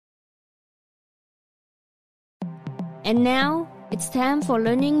And now, it's time for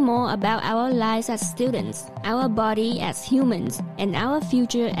learning more about our lives as students, our body as humans, and our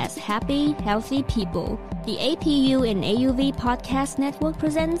future as happy, healthy people. The APU and AUV Podcast Network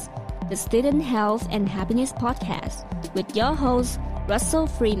presents the Student Health and Happiness Podcast with your host, Russell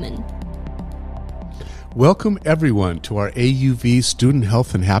Freeman. Welcome, everyone, to our AUV Student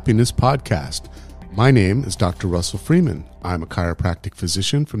Health and Happiness Podcast. My name is Dr. Russell Freeman. I'm a chiropractic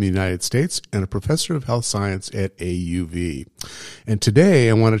physician from the United States and a professor of health science at AUV. And today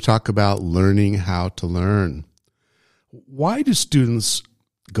I want to talk about learning how to learn. Why do students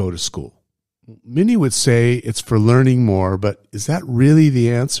go to school? Many would say it's for learning more, but is that really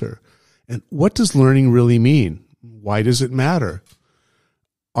the answer? And what does learning really mean? Why does it matter?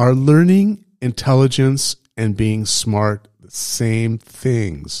 Are learning, intelligence, and being smart the same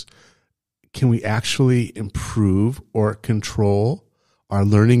things? Can we actually improve or control our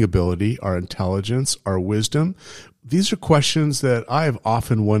learning ability, our intelligence, our wisdom? These are questions that I have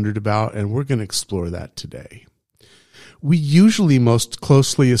often wondered about, and we're going to explore that today. We usually most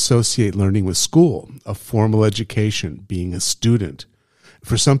closely associate learning with school, a formal education, being a student.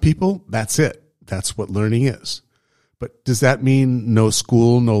 For some people, that's it. That's what learning is. But does that mean no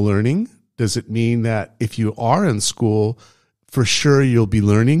school, no learning? Does it mean that if you are in school, for sure you'll be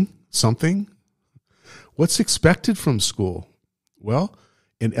learning something? What's expected from school? Well,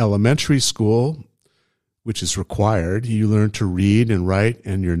 in elementary school, which is required, you learn to read and write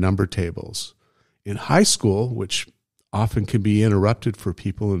and your number tables. In high school, which often can be interrupted for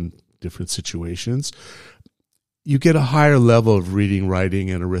people in different situations, you get a higher level of reading, writing,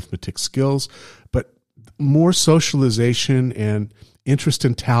 and arithmetic skills, but more socialization and interest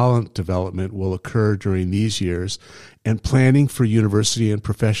and talent development will occur during these years, and planning for university and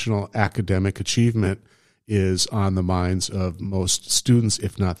professional academic achievement is on the minds of most students,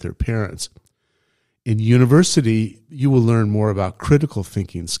 if not their parents. In university, you will learn more about critical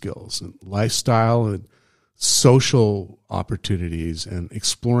thinking skills and lifestyle and social opportunities and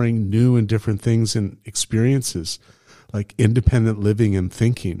exploring new and different things and experiences like independent living and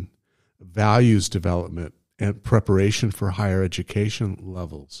thinking, values development, and preparation for higher education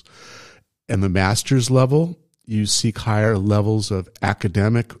levels. And the master's level, you seek higher levels of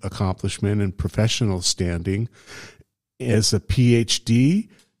academic accomplishment and professional standing. As a PhD,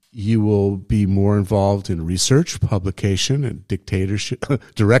 you will be more involved in research, publication, and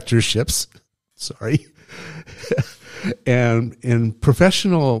directorships. And in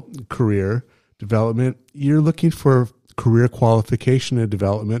professional career development, you're looking for career qualification and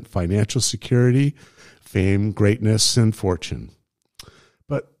development, financial security, fame, greatness, and fortune.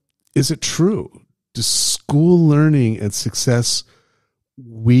 But is it true? Does school learning and success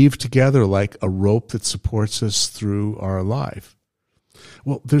weave together like a rope that supports us through our life?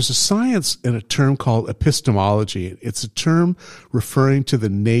 Well, there's a science and a term called epistemology. It's a term referring to the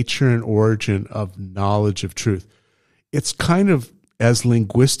nature and origin of knowledge of truth. It's kind of as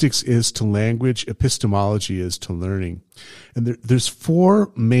linguistics is to language, epistemology is to learning. And there's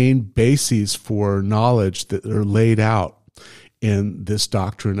four main bases for knowledge that are laid out in this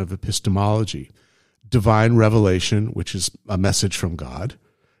doctrine of epistemology. Divine revelation, which is a message from God,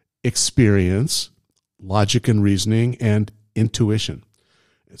 experience, logic and reasoning, and intuition.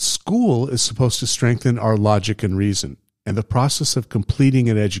 School is supposed to strengthen our logic and reason, and the process of completing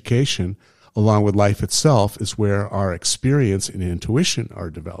an education along with life itself is where our experience and intuition are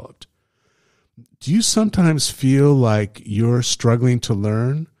developed. Do you sometimes feel like you're struggling to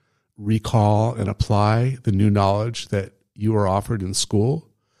learn, recall, and apply the new knowledge that you are offered in school?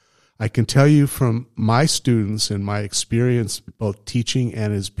 I can tell you from my students and my experience both teaching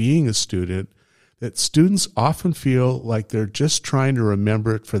and as being a student that students often feel like they're just trying to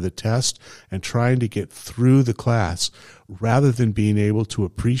remember it for the test and trying to get through the class rather than being able to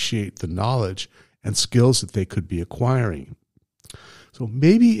appreciate the knowledge and skills that they could be acquiring. So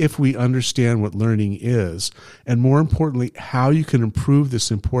maybe if we understand what learning is, and more importantly, how you can improve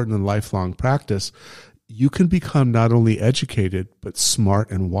this important and lifelong practice, you can become not only educated, but smart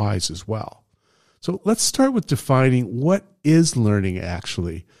and wise as well. So let's start with defining what is learning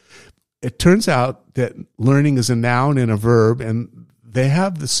actually. It turns out that learning is a noun and a verb, and they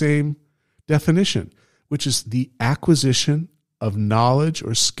have the same definition, which is the acquisition of knowledge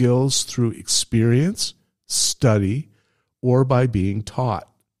or skills through experience, study, or by being taught.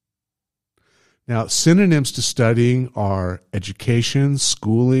 Now, synonyms to studying are education,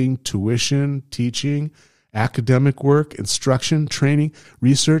 schooling, tuition, teaching, academic work, instruction, training,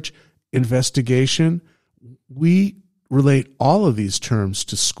 research, investigation. We relate all of these terms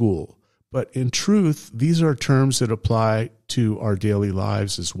to school. But in truth, these are terms that apply to our daily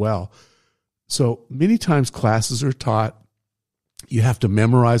lives as well. So many times classes are taught, you have to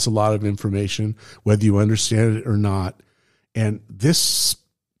memorize a lot of information, whether you understand it or not. And this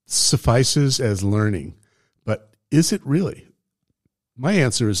suffices as learning. But is it really? My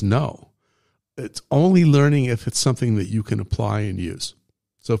answer is no. It's only learning if it's something that you can apply and use.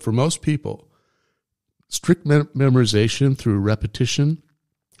 So for most people, strict memorization through repetition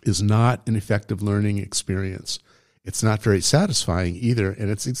is not an effective learning experience. It's not very satisfying either, and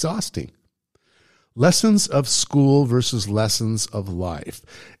it's exhausting. Lessons of school versus lessons of life.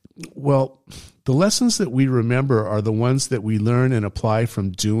 Well, the lessons that we remember are the ones that we learn and apply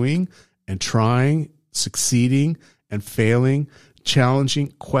from doing and trying, succeeding and failing,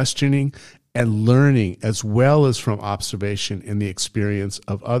 challenging, questioning, and learning, as well as from observation and the experience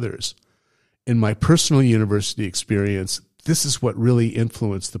of others. In my personal university experience, this is what really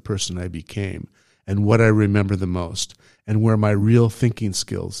influenced the person I became and what I remember the most and where my real thinking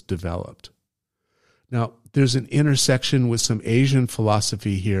skills developed. Now, there's an intersection with some Asian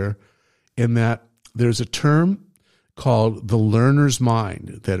philosophy here in that there's a term called the learner's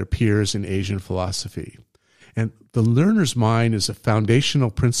mind that appears in Asian philosophy. And the learner's mind is a foundational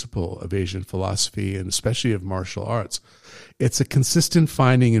principle of Asian philosophy and especially of martial arts. It's a consistent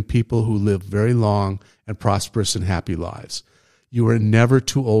finding in people who live very long and prosperous and happy lives. You are never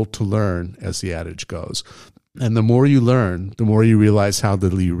too old to learn, as the adage goes. And the more you learn, the more you realize how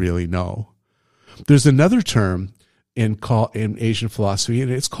little you really know. There's another term in Asian philosophy, and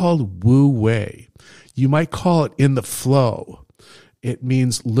it's called Wu Wei. You might call it in the flow. It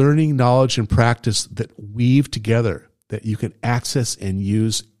means learning, knowledge, and practice that weave together, that you can access and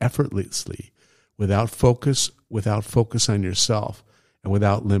use effortlessly without focus on yourself, and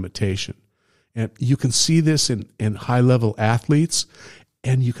without limitation. And you can see this in high-level athletes,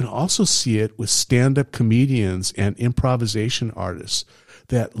 and you can also see it with stand-up comedians and improvisation artists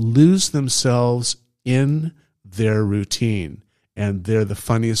that lose themselves in their routine, and they're the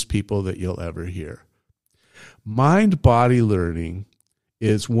funniest people that you'll ever hear. Mind-body learning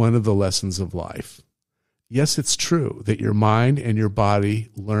is one of the lessons of life. Yes, it's true that your mind and your body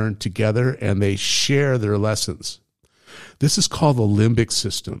learn together and they share their lessons. This is called the limbic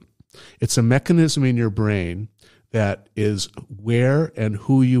system. It's a mechanism in your brain that is where and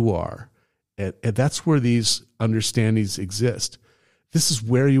who you are. And that's where these understandings exist. This is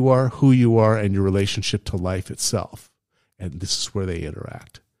where you are, who you are, and your relationship to life itself. And this is where they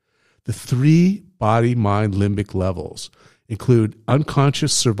interact. The 3 body-mind limbic levels include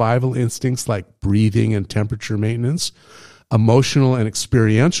unconscious survival instincts like breathing and temperature maintenance, emotional and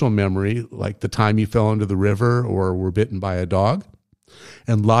experiential memory like the time you fell into the river or were bitten by a dog,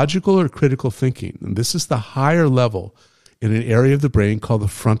 and logical or critical thinking. And this is the higher level in an area of the brain called the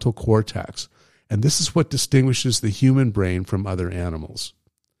frontal cortex. And this is what distinguishes the human brain from other animals.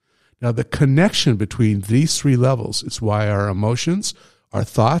 Now, the connection between these 3 levels is why our emotions, our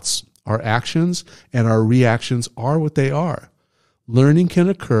thoughts, our actions, and our reactions are what they are. Learning can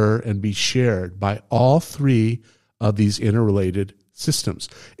occur and be shared by all 3 of these interrelated systems.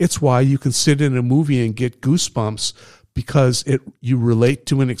 It's why you can sit in a movie and get goosebumps because you relate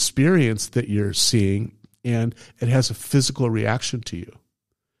to an experience that you're seeing and it has a physical reaction to you.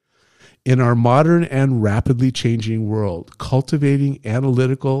 In our modern and rapidly changing world, cultivating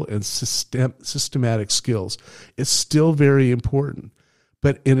analytical and systematic skills is still very important.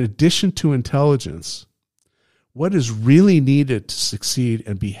 But in addition to intelligence, what is really needed to succeed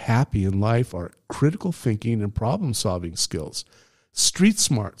and be happy in life are critical thinking and problem-solving skills, street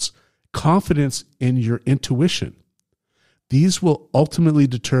smarts, confidence in your intuition. These will ultimately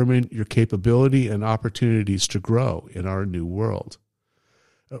determine your capability and opportunities to grow in our new world.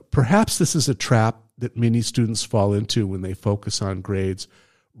 Perhaps this is a trap that many students fall into when they focus on grades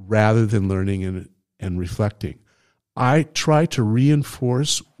rather than learning and reflecting. I try to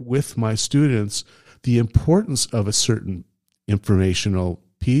reinforce with my students the importance of a certain informational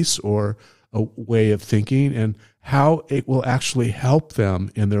piece or a way of thinking and how it will actually help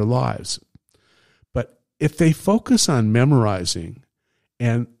them in their lives. But if they focus on memorizing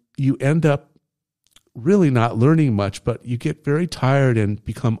and you end up really not learning much, but you get very tired and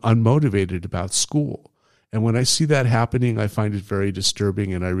become unmotivated about school. And when I see that happening, I find it very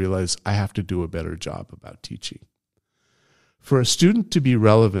disturbing and I realize I have to do a better job about teaching. For a student to be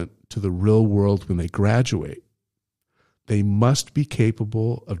relevant to the real world when they graduate, they must be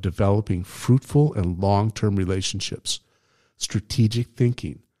capable of developing fruitful and long-term relationships, strategic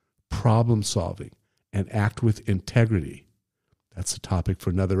thinking, problem solving, and act with integrity. That's a topic for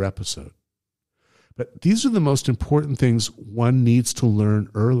another episode. But these are the most important things one needs to learn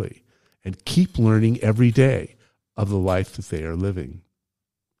early and keep learning every day of the life that they are living.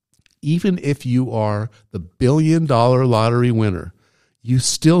 Even if you are the billion-dollar lottery winner, you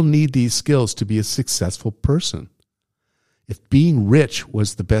still need these skills to be a successful person. If being rich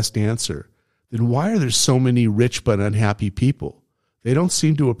was the best answer, then why are there so many rich but unhappy people? They don't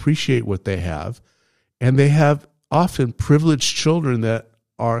seem to appreciate what they have, and they have often privileged children that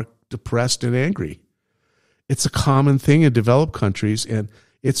are depressed and angry. It's a common thing in developed countries, and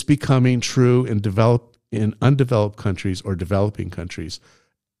it's becoming true in undeveloped countries or developing countries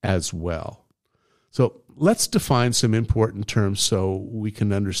as well. So let's define some important terms so we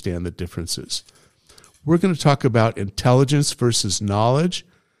can understand the differences. We're going to talk about intelligence versus knowledge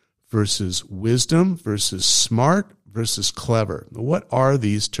versus wisdom versus smart versus clever. What are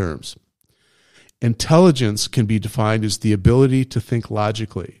these terms? Intelligence can be defined as the ability to think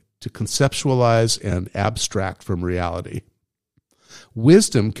logically, to conceptualize and abstract from reality.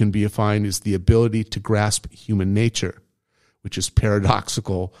 Wisdom can be defined as the ability to grasp human nature, which is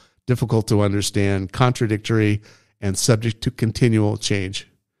paradoxical, difficult to understand, contradictory, and subject to continual change.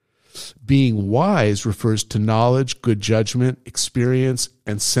 Being wise refers to knowledge, good judgment, experience,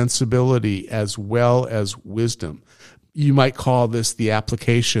 and sensibility, as well as wisdom. You might call this the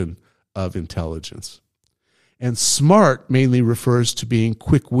application of intelligence. And smart mainly refers to being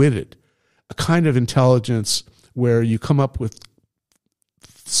quick-witted, a kind of intelligence where you come up with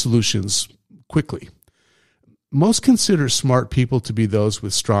solutions quickly. Most consider smart people to be those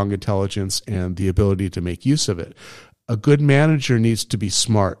with strong intelligence and the ability to make use of it. A good manager needs to be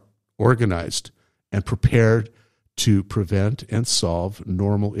smart, organized, and prepared to prevent and solve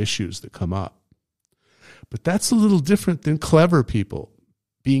normal issues that come up. But that's a little different than clever people.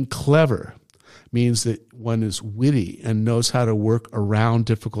 Being clever means that one is witty and knows how to work around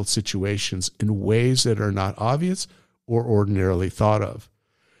difficult situations in ways that are not obvious or ordinarily thought of.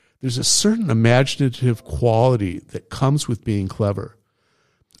 There's a certain imaginative quality that comes with being clever.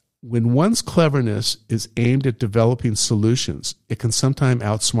 When one's cleverness is aimed at developing solutions, it can sometimes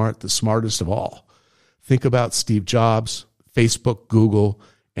outsmart the smartest of all. Think about Steve Jobs, Facebook, Google,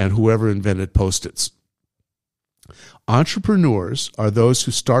 and whoever invented Post-its. Entrepreneurs are those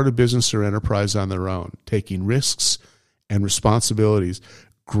who start a business or enterprise on their own, taking risks and responsibilities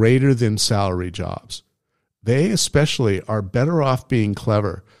greater than salary jobs. They especially are better off being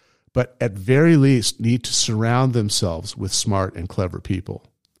clever, but at very least need to surround themselves with smart and clever people.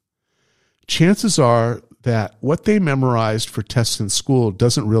 Chances are that what they memorized for tests in school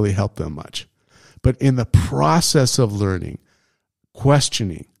doesn't really help them much. But in the process of learning,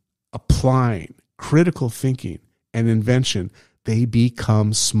 questioning, applying, critical thinking, and invention, they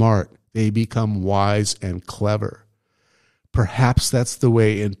become smart. They become wise and clever. Perhaps that's the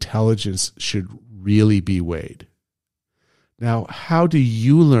way intelligence should really be weighed. Now, how do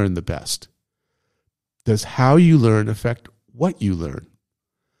you learn the best? Does how you learn affect what you learn?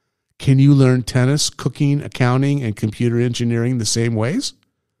 Can you learn tennis, cooking, accounting, and computer engineering the same ways?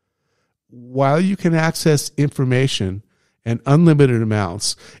 While you can access information and unlimited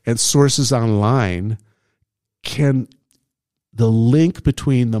amounts and sources online, can the link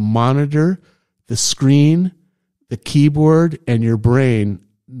between the monitor, the screen, the keyboard, and your brain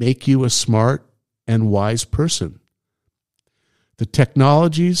make you a smart and wise person? The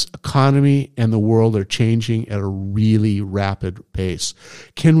technologies, economy, and the world are changing at a really rapid pace.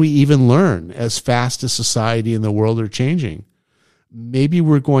 Can we even learn as fast as society and the world are changing? Maybe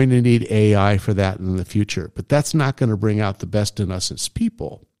we're going to need AI for that in the future, but that's not going to bring out the best in us as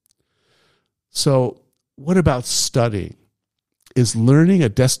people. So what about studying? Is learning a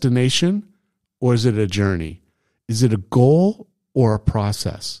destination or is it a journey? Is it a goal or a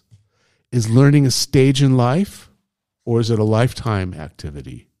process? Is learning a stage in life or is it a lifetime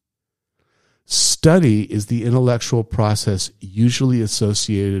activity? Study is the intellectual process usually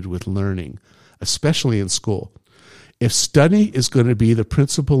associated with learning, especially in school. If study is going to be the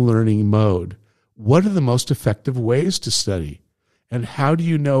principal learning mode, what are the most effective ways to study? And how do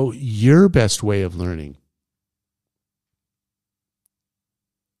you know your best way of learning?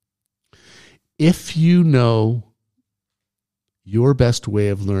 If you know your best way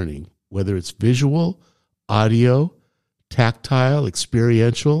of learning, whether it's visual, audio, tactile,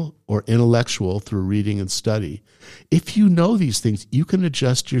 experiential, or intellectual through reading and study, if you know these things, you can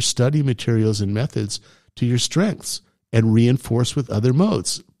adjust your study materials and methods to your strengths and reinforce with other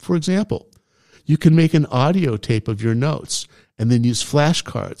modes. For example, you can make an audio tape of your notes and then use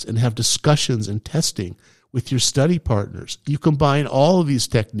flashcards and have discussions and testing with your study partners. You combine all of these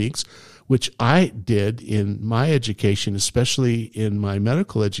techniques, which I did in my education, especially in my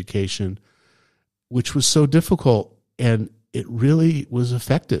medical education, which was so difficult, and it really was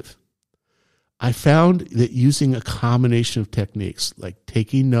effective. I found that using a combination of techniques like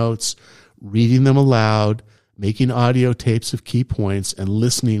taking notes, reading them aloud, making audio tapes of key points, and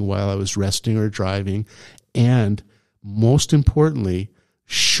listening while I was resting or driving, and most importantly,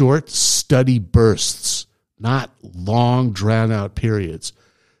 short study bursts, not long drawn-out periods.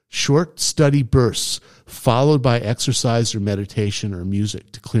 Short study bursts followed by exercise or meditation or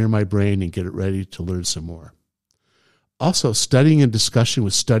music to clear my brain and get it ready to learn some more. Also, studying and discussion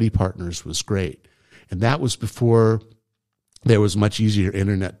with study partners was great. And that was before there was much easier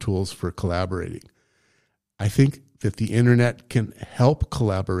internet tools for collaborating. I think that the internet can help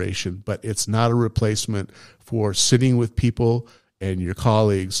collaboration, but it's not a replacement for sitting with people and your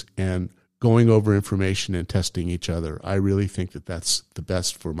colleagues and going over information and testing each other. I really think that that's the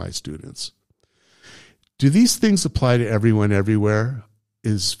best for my students. Do these things apply to everyone everywhere?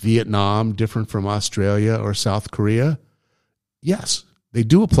 Is Vietnam different from Australia or South Korea? Yes, they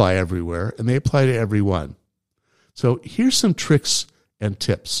do apply everywhere, and they apply to everyone. So here's some tricks and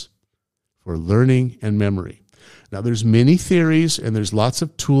tips for learning and memory. Now, there's many theories, and there's lots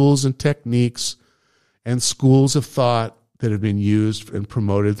of tools and techniques and schools of thought that have been used and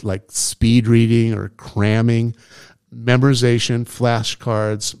promoted, like speed reading or cramming, memorization,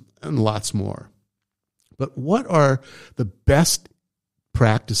 flashcards, and lots more. But what are the best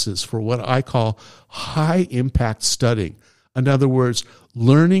practices for what I call high-impact studying? In other words,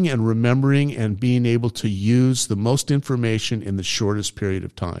 learning and remembering and being able to use the most information in the shortest period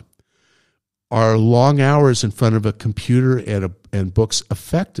of time. Are long hours in front of a computer and books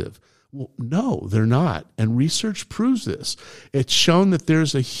effective? Well, no, they're not. And research proves this. It's shown that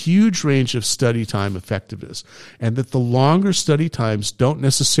there's a huge range of study time effectiveness, and that the longer study times don't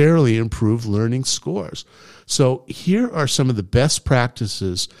necessarily improve learning scores. So here are some of the best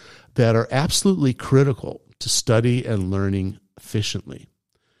practices that are absolutely critical to study and learning efficiently.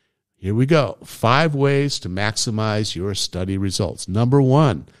 Here we go. 5 ways to maximize your study results. Number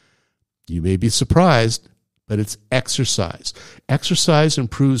 1, you may be surprised, but it's exercise. Exercise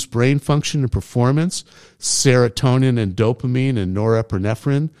improves brain function and performance, serotonin and dopamine and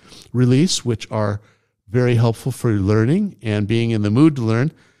norepinephrine release, which are very helpful for learning and being in the mood to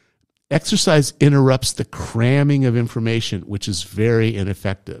learn. Exercise interrupts the cramming of information, which is very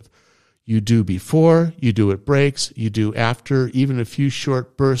ineffective. You do before, you do at breaks, you do after. Even a few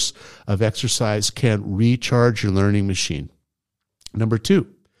short bursts of exercise can recharge your learning machine. Number 2,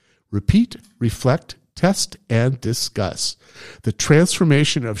 repeat, reflect, test, and discuss. The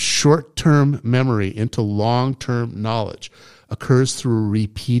transformation of short-term memory into long-term knowledge occurs through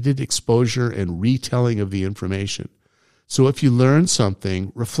repeated exposure and retelling of the information. So if you learn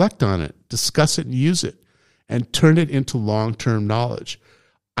something, reflect on it, discuss it and use it, and turn it into long-term knowledge.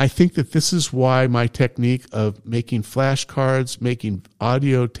 I think that this is why my technique of making flashcards, making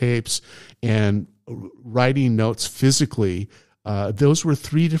audio tapes, and writing notes physically, those were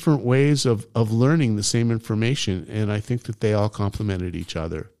 3 different ways of learning the same information, and I think that they all complemented each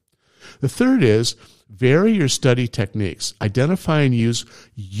other. The third is vary your study techniques. Identify and use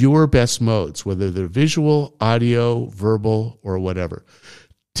your best modes, whether they're visual, audio, verbal, or whatever.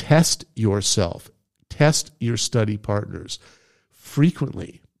 Test yourself. Test your study partners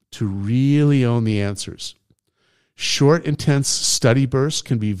frequently to really own the answers. Short, intense study bursts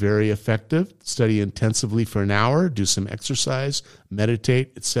can be very effective. Study intensively for an hour, do some exercise,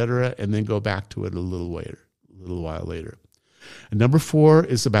 meditate, etc., and then go back to it a little while later. And number 4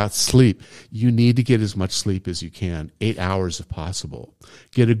 is about sleep. You need to get as much sleep as you can, 8 hours if possible.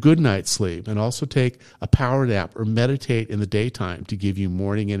 Get a good night's sleep, and also take a power nap or meditate in the daytime to give you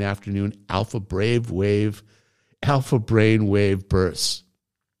morning and afternoon alpha brain wave bursts.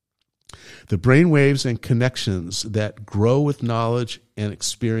 The brain waves and connections that grow with knowledge and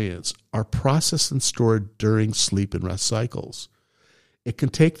experience are processed and stored during sleep and rest cycles. It can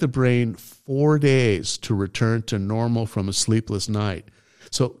take the brain 4 days to return to normal from a sleepless night.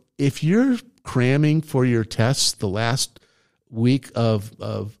 So if you're cramming for your tests the last week of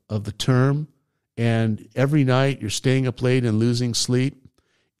the term, and every night you're staying up late and losing sleep,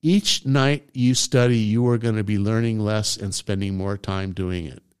 each night you study, you are going to be learning less and spending more time doing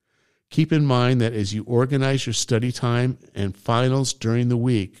it. Keep in mind that as you organize your study time and finals during the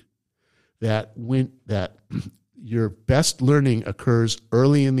week, that your best learning occurs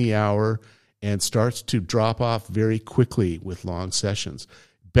early in the hour and starts to drop off very quickly with long sessions.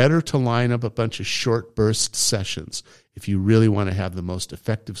 Better to line up a bunch of short burst sessions if you really want to have the most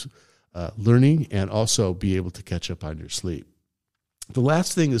effective learning and also be able to catch up on your sleep. The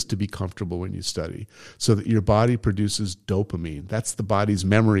last thing is to be comfortable when you study so that your body produces dopamine. That's the body's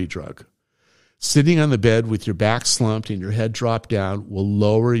memory drug. Sitting on the bed with your back slumped and your head dropped down will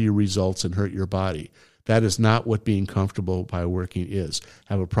lower your results and hurt your body. That is not what being comfortable by working is.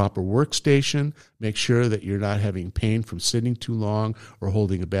 Have a proper workstation. Make sure that you're not having pain from sitting too long or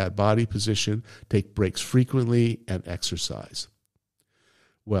holding a bad body position. Take breaks frequently and exercise.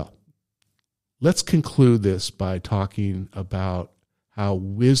 Well, let's conclude this by talking about how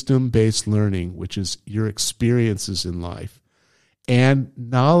wisdom-based learning, which is your experiences in life, and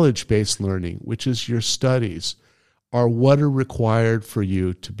knowledge-based learning, which is your studies, are what are required for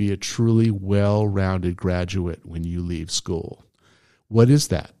you to be a truly well-rounded graduate when you leave school. What is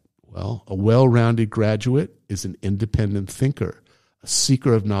that? Well, a well-rounded graduate is an independent thinker, a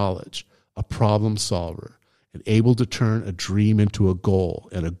seeker of knowledge, a problem solver, and able to turn a dream into a goal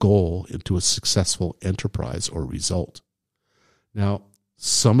and a goal into a successful enterprise or result. Now,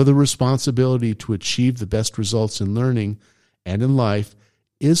 some of the responsibility to achieve the best results in learning and in life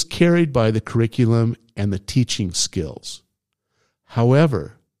is carried by the curriculum and the teaching skills.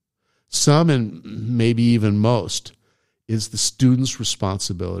 However, some and maybe even most is the student's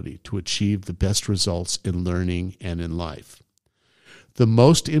responsibility to achieve the best results in learning and in life. The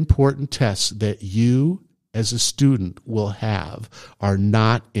most important tests that you as a student will have are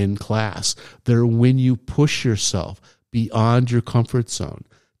not in class. They're when you push yourself beyond your comfort zone.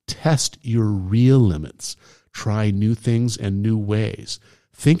 Test your real limits. Try new things and new ways.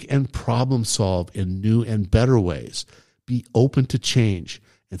 Think and problem solve in new and better ways. Be open to change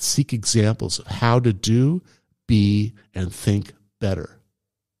and seek examples of how to do, be, and think better.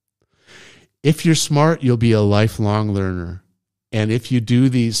 If you're smart, you'll be a lifelong learner. And if you do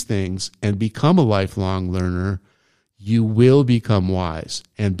these things and become a lifelong learner, you will become wise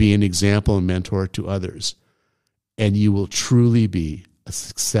and be an example and mentor to others. And you will truly be a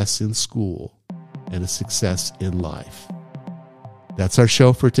success in school and a success in life. That's our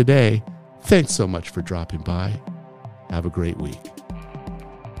show for today. Thanks so much for dropping by. Have a great week.